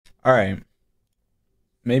All right.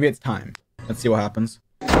 Maybe it's time. Let's see what happens.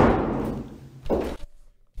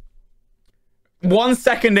 1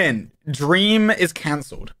 second in. Dream is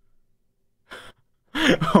cancelled.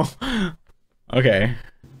 Oh. Okay.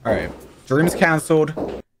 All right. Dream's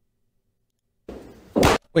cancelled.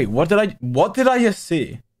 Wait, what did I just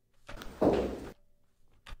see?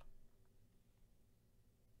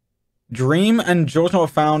 Dream and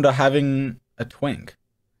GeorgeNotFound are having a twink.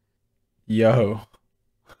 Yo.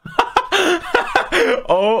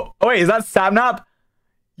 Oh, wait, is that Sapnap?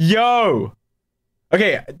 Yo.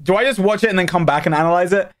 Okay, do I just watch it and then come back and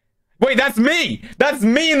analyze it? Wait, that's me. That's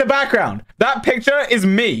me in the background. That picture is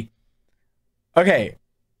me. Okay.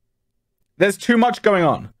 There's too much going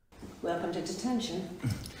on. Welcome to detention.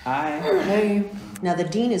 Hi. Hey. Now, the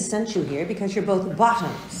dean has sent you here because you're both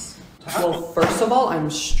bottoms. Well, first of all, I'm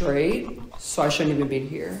straight, so I shouldn't even be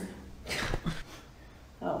here.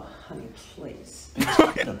 Oh, honey, please.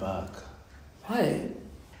 Get a buck. What?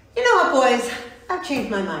 You know what, boys? I've changed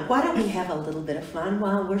my mind. Why don't we have a little bit of fun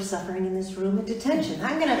while we're suffering in this room of detention?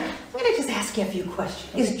 I'm gonna just ask you a few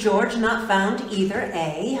questions. Is GeorgeNotFound either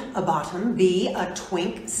A, a bottom, B, a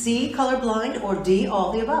twink, C, colorblind, or D,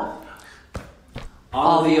 all the above?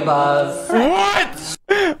 All the above. What?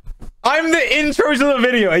 I'm the intro to the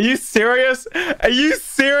video. Are you serious? Are you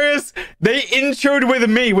serious? They introed with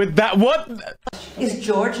me with that. What? Is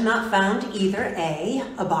GeorgeNotFound either A,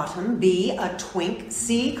 a bottom, B, a twink,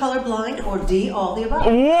 C, colorblind, or D, all the above?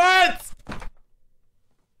 What?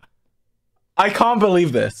 I can't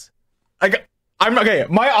believe this. I'm okay.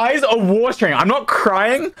 My eyes are watering. I'm not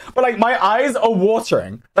crying, but like my eyes are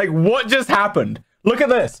watering. Like what just happened? Look at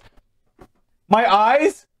this. My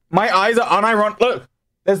eyes are unironic. Look,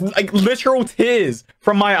 there's like literal tears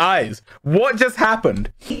from my eyes. What just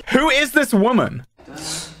happened? Who is this woman?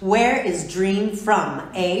 Where is Dream from?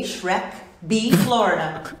 A, Shrek, B,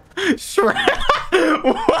 Florida. Shrek?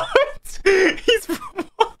 What? He's from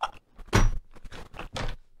what?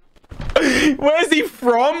 Where's he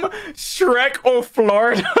from? Shrek or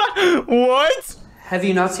Florida? What? Have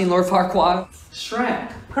you not seen Lord Farquaad?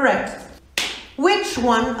 Shrek. Correct. Which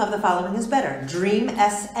one of the following is better? Dream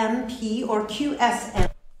SMP or QSM?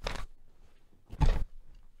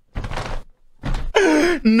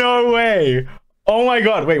 No way. Oh my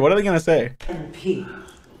god. Wait, what are they gonna say? MP.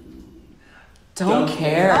 Don't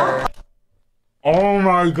care. Oh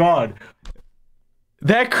my god.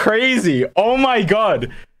 They're crazy. Oh my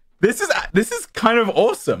god. This is kind of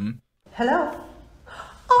awesome. Hello?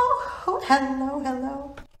 Oh,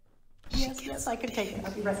 hello. Yes, I can take it.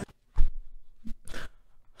 I'll be right back.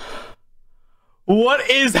 What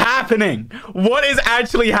is happening? What is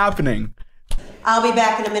actually happening? I'll be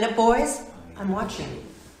back in a minute, boys. I'm watching.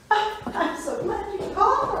 I'm so glad you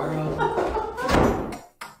called.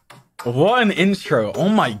 What an intro. Oh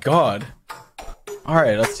my god. All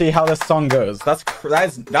right, let's see how this song goes. That's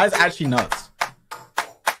actually nuts.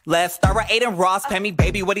 Let's start with Aiden Ross. Pay me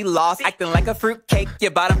baby what he lost. Acting like a fruitcake. You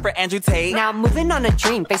bought him for Andrew Tate. Now moving on a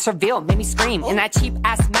dream. Face reveal made me scream. In that cheap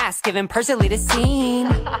ass mask, giving personally the scene.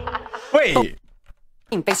 Wait.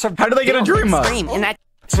 How do they get a dream mask?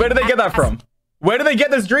 Where do they get that from? Where do they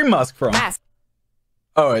get this dream mask from?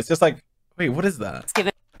 Oh, it's just like, wait, what is that?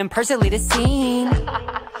 Giving personally the scene.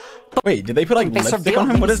 Wait, did they put like lipstick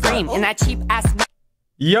on him? What is that? In that cheap ass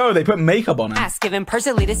Yo, they put makeup on him. mask, giving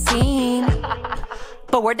personally the scene.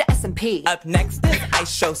 But we're the SMP. Up next is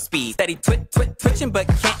Ice Show Speed. Steady twitching but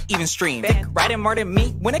can't even stream. Think riding more than me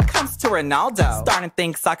when it comes to Ronaldo. Starting to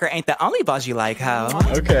think soccer ain't the only balls you like, ho.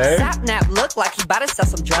 Okay. Sapnap look like he about to sell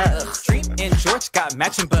some drugs. Stream and George got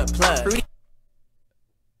matching butt plugs.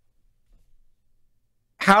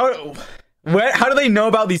 How do they know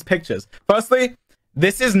about these pictures? Firstly,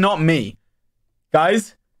 this is not me.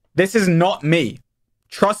 Guys, this is not me.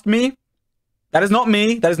 Trust me. That is not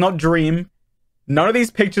me. That is not Dream. None of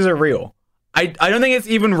these pictures are real. I don't think it's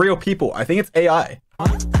even real people. I think it's AI.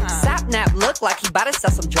 Sapnap look like he about to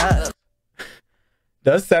sell some drugs.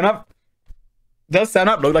 Does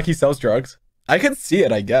Sapnap look like he sells drugs? I could see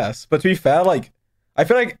it, I guess. But to be fair, like, I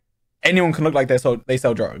feel like anyone can look like they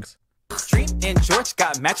sell drugs. Stream and George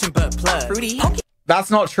got matching butt plugs. Fruity.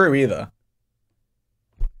 That's not true either.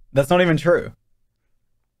 That's not even true.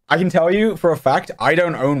 I can tell you for a fact, I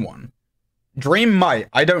don't own one. Dream might.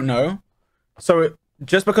 I don't know. So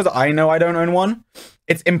just because I know I don't own one,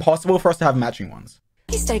 it's impossible for us to have matching ones.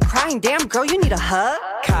 He started crying. Damn, girl, you need a hug.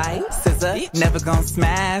 Kai, scissor, never gonna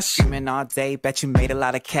smash. Streaming all day, bet you made a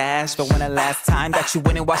lot of cash. But when the last time that you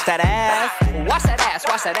went and washed that ass? Wash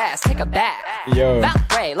that ass, take a bath. Yo.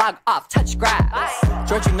 LARRAY, log off, touch grass.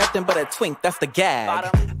 George, you nothing but a twink, that's the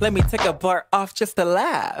gag. Let me take a bar off just to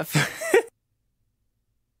laugh.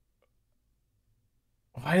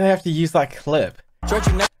 Why do they have to use that clip? George,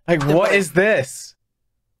 you know, Like, what is this?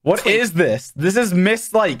 What is this? This is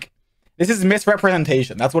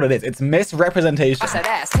misrepresentation. That's what it is. It's misrepresentation. Watch that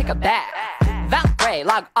ass, take a bath. LARRAY,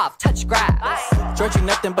 log off, touch grass. George, you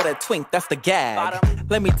nothing but a twink, that's the gag.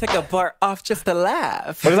 Let me take a bar off just to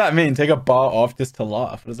laugh. What does that mean? Take a bar off just to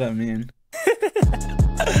laugh. What does that mean?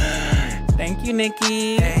 Thank you,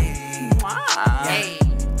 Nikki. Hey,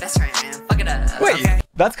 best friend, man. Fuck it up. Wait,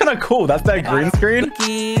 that's kind of cool. That's that green screen?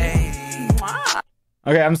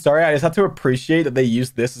 Okay, I'm sorry. I just have to appreciate that they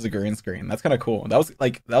used this as a green screen. That's kind of cool. That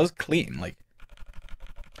was clean. Like,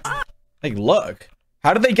 look.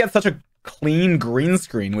 How did they get such a clean green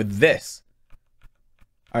screen with this?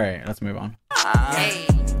 All right, let's move on. Hey,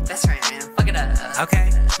 best friend, man. Fuck it up. Okay,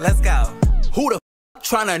 let's go. Who the f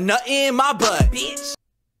trying to nut in my butt, bitch?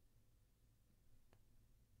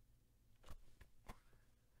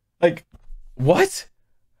 Like, what?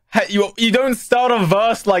 You don't start a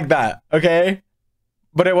verse like that, okay?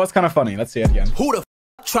 But it was kind of funny. Let's see it again. Who the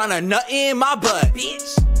f trying to nut in my butt,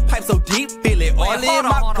 bitch? Pipe so deep, feel it all in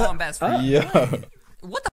my Hold on, best friend. Yo.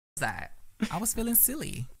 What the f is that? I was feeling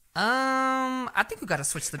silly. I think we gotta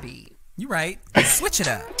switch the beat. You right. Switch it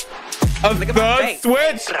up. A Look at my third face.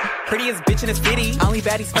 switch? Prettiest bitch in the city. Only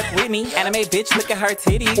baddies fuck with me. Anime bitch, look at her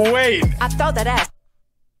titties. Wait, I throw that ass.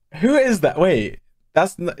 who is that? Wait,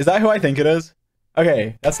 is that who I think it is?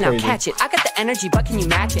 Okay, that's Now crazy. catch it. I got the energy, but can you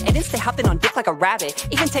match it? And then stay hopping on dick like a rabbit.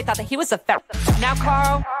 Even Tate thought that he was a fat. Now,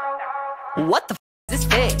 Carl, what the f is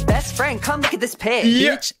this fit? Best friend, come look at this pic.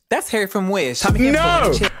 Yeah. Bitch, that's Harry from Wish. Tommy can't pull No!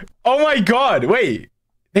 any chick. Oh my god, wait.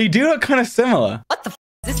 They do look kind of similar. What the f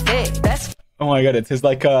is this fit? Best Oh my god, it's his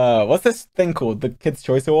like, what's this thing called? The Kids'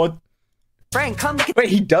 Choice Award? friend, come look at Wait,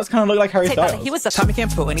 he does kind of look like Harry Tate thought Styles. that he was a Tommy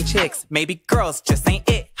can't pull any chicks. Maybe girls just ain't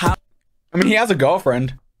it. How I mean, he has a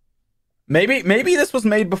girlfriend. Maybe this was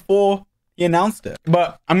made before he announced it.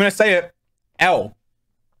 But I'm gonna say it. L.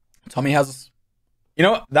 Tommy has. You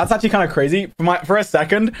know what? That's actually kind of crazy. For a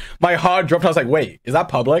second, my heart dropped. I was like, wait, is that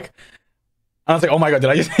public? And I was like, oh my god, did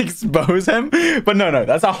I just expose him? But no,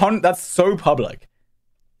 that's so public.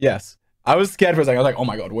 Yes, I was scared for a second. I was like, oh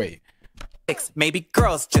my god, wait. chicks. Maybe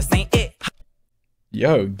girls just ain't it.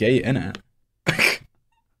 Yo, gay in it.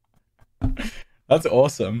 That's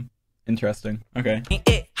awesome. Interesting. Okay. Ain't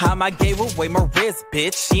it. How am I gay with way more riz,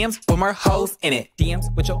 bitch? DMs with more hoes in it.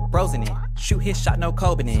 DMs with your bros in it. Shoot his shot, no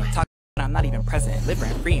Coben in it. Talk I'm not even present. Live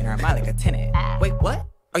rent free in her mind like a tenant. Wait, what?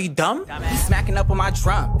 Are you dumb? You smacking up on my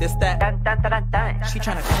drum. This, that. She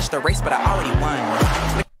trying to finish the race, but I already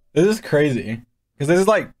won. This is crazy. Because this is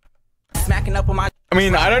like, Smacking up on my I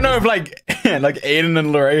mean, I don't know if like like Aiden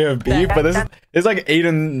and LARRAY have beef, but this is like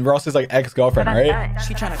Aiden Ross's like ex-girlfriend, right?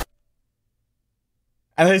 She trying to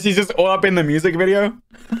And then she's just all up in the music video.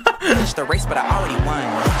 finish the race, but I already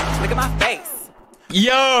won. Look at my face.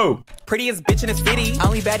 Yo! Prettiest bitch in the city.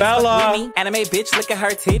 Only baddies Bella. fuck with me. Anime bitch, look at her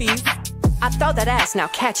titties. I throw that ass, now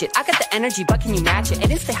catch it. I got the energy, but can you match it?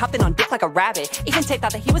 And then stay hopping on dick like a rabbit. Even Tate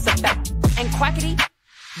thought that he was a fat. And quackity,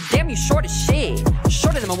 damn, you short as shit.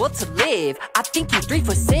 Shorter than my will to live. I think you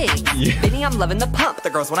 3'6". Yeah. Benny, I'm loving the pump. The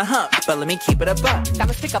girls wanna hump, but let me keep it a buck. Got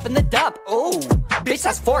my stick up in the dump. Ooh, bitch,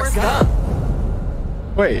 that's Forrest Gump.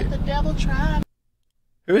 Wait. The devil tried.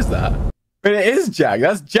 Who is that? Wait, it is Jack.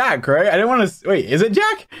 That's Jack, right? I didn't want to. Wait, is it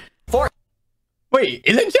Jack? Wait,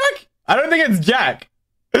 is it Jack? I don't think it's Jack.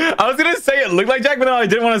 I was gonna say it looked like Jack, but then I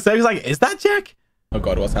didn't want to say. I was like, is that Jack? Oh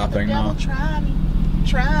god, what's happening The devil now?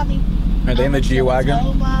 try me. Are they in the G-Wagon?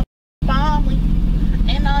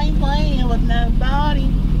 And I ain't playing with nobody.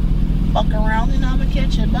 Fuck around and I'ma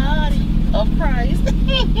catch a body of Christ.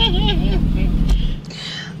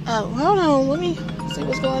 Hold on, let me see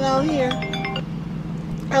what's going on here.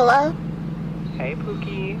 Hello? Hey,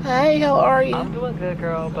 Pookie. Hey, how are you? I'm doing good,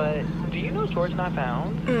 girl, but do you know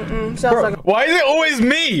GeorgeNotFound? Sounds Bro, like why is it always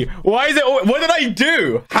me? Why is it? What did I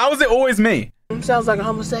do? How is it always me? sounds like a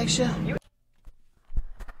homosexual.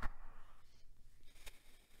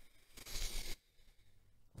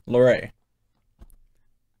 LARRAY.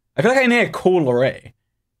 I feel like I need to call LARRAY.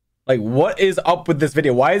 Like, what is up with this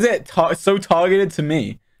video? Why is it so targeted to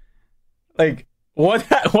me? Like, what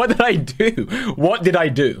did I do? What did I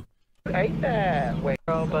do? You ate that. Wait,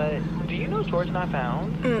 girl, but do you know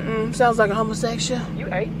GeorgeNotFound? Sounds like a homosexual.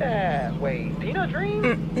 You ate that. Wait, do you know Dream?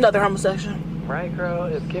 Another homosexual. Right, girl,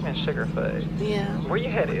 it's giving Sugarfoot. Yeah. Where you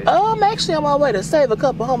headed? I'm actually on my way to save a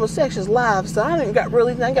couple homosexuals' lives, so I ain't got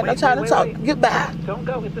no time to talk. Wait. Goodbye. Don't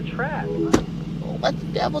go, it's a trap. Let the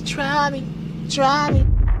devil try me. Try me.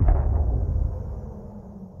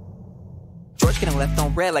 George getting left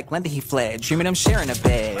on red like Linda he fled. Dreaming I'm sharing a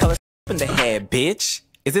bed. Colors in the head, bitch.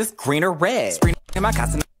 Is this green or red? Green in my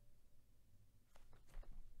cousin.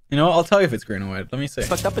 You know what? I'll tell you if it's green or red. Let me see.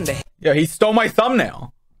 Fucked up in the head. Yeah, he stole my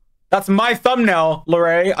thumbnail. That's my thumbnail,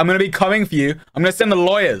 LARRAY. I'm gonna be coming for you. I'm gonna send the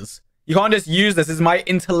lawyers. You can't just use this. This is my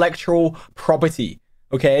intellectual property.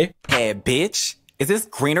 Okay? Hey, bitch. Is this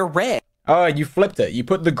green or red? Oh, you flipped it. You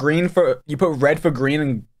put red for green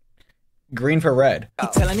and green for red. You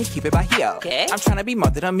telling me keep it by here. Okay. I'm trying to be more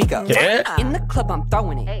than amigo. Yeah? In the club, I'm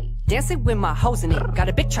throwing it. Dancing with my hoes in it. Got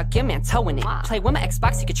a big truck, your man towing it. Play with my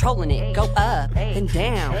Xbox, you controlling it. Go up, then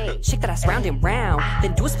down. Shake that ass round and round.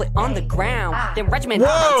 Then do a split on the ground. Then regiment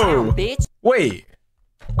out of town, bitch. Wait.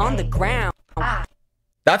 On the ground.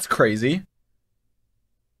 That's crazy.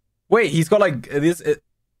 Wait, he's got like this.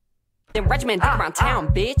 Then regiment around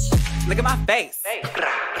town, bitch. Look at my face.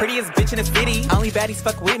 Prettiest bitch in the city. Only baddies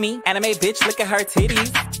fuck with me. Anime bitch, look at her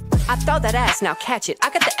titties. I throw that ass, now catch it. I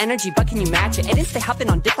got the energy, but can you match it? And didn't stay hopping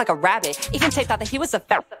on dick like a rabbit. Even Tate thought that he was a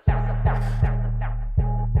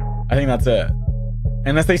I think that's it.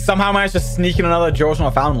 Unless they somehow manage to sneak in another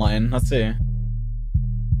GeorgeNotFound line. Let's see.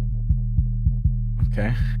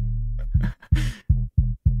 Okay.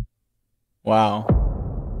 Wow.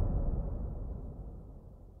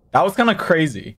 That was kind of crazy.